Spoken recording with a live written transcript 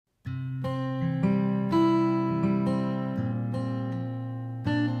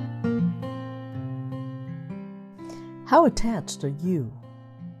How attached are you?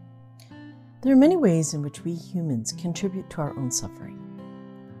 There are many ways in which we humans contribute to our own suffering.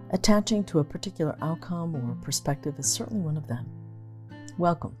 Attaching to a particular outcome or perspective is certainly one of them.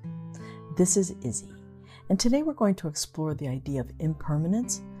 Welcome. This is Izzy, and today we're going to explore the idea of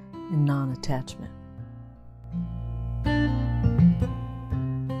impermanence and non-attachment.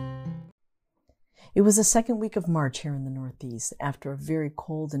 It was the second week of March here in the Northeast after a very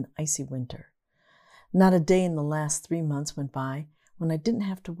cold and icy winter. Not a day in the last 3 months went by when I didn't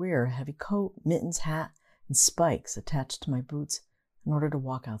have to wear a heavy coat, mittens, hat, and spikes attached to my boots in order to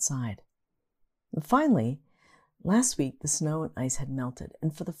walk outside. And finally, last week the snow and ice had melted,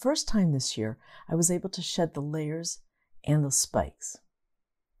 and for the first time this year, I was able to shed the layers and the spikes.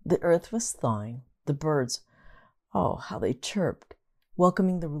 The earth was thawing, the birds, oh, how they chirped,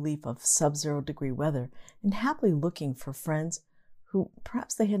 welcoming the relief of sub-zero degree weather and happily looking for friends who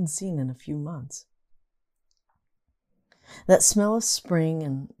perhaps they hadn't seen in a few months. That smell of spring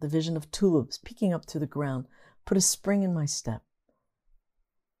and the vision of tulips peeking up through the ground put a spring in my step.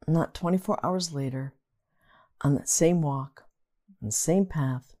 Not 24 hours later, on that same walk, on the same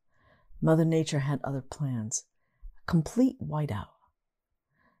path, Mother Nature had other plans. A complete whiteout.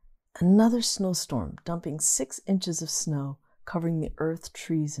 Another snowstorm dumping 6 inches of snow covering the earth,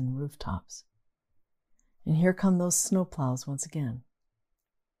 trees, and rooftops. And here come those snowplows once again.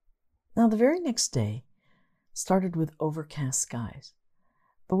 Now, the very next day started with overcast skies,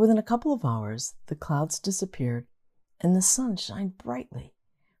 but within a couple of hours, the clouds disappeared and the sun shined brightly,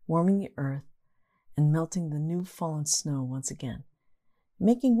 warming the earth and melting the new fallen snow once again,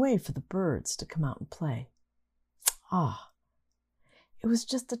 making way for the birds to come out and play. It was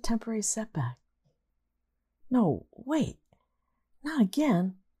just a temporary setback. No, wait, not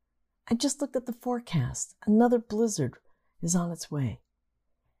again. I just looked at the forecast. Another blizzard is on its way.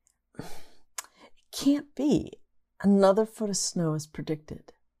 It can't be. Another foot of snow is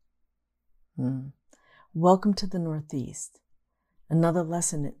predicted. Welcome to the Northeast. Another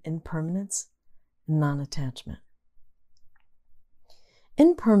lesson in impermanence and non-attachment.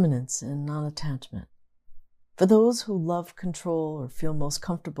 Impermanence and non-attachment. For those who love control or feel most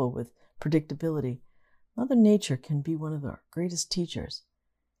comfortable with predictability, Mother Nature can be one of our greatest teachers.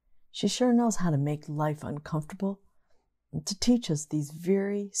 She sure knows how to make life uncomfortable and to teach us these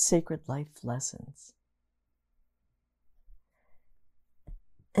very sacred life lessons.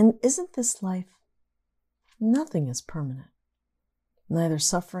 And isn't this life? Nothing is permanent, neither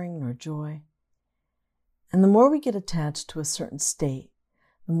suffering nor joy. And the more we get attached to a certain state,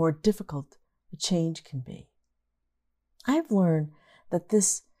 the more difficult a change can be. I've learned that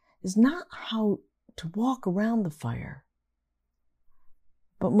this is not how to walk around the fire,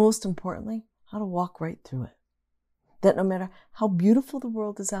 but most importantly, how to walk right through it. That no matter how beautiful the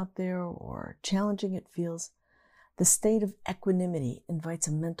world is out there or challenging it feels, the state of equanimity invites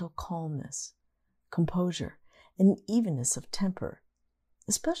a mental calmness, composure, and evenness of temper,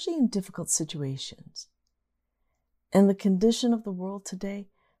 especially in difficult situations. And the condition of the world today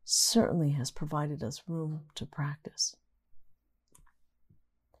certainly has provided us room to practice.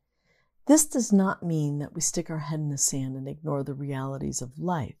 This does not mean that we stick our head in the sand and ignore the realities of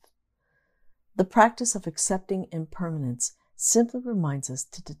life. The practice of accepting impermanence simply reminds us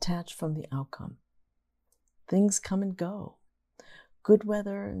to detach from the outcome. Things come and go. Good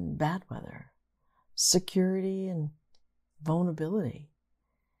weather and bad weather. Security and vulnerability.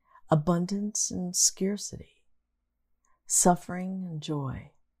 Abundance and scarcity. Suffering and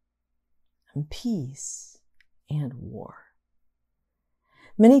joy. And peace and war.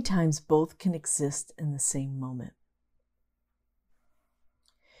 Many times both can exist in the same moment.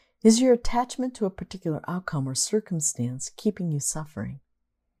 Is your attachment to a particular outcome or circumstance keeping you suffering?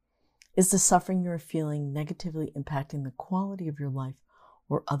 Is the suffering you are feeling negatively impacting the quality of your life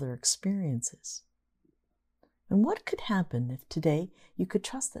or other experiences? And what could happen if today you could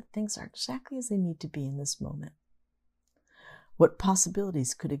trust that things are exactly as they need to be in this moment? What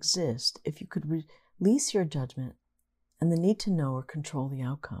possibilities could exist if you could release your judgment and the need to know or control the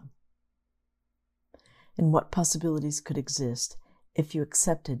outcome? And what possibilities could exist if you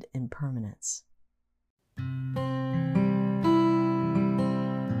accepted impermanence?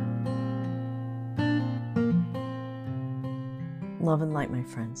 Love and light, my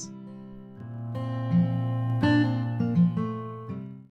friends.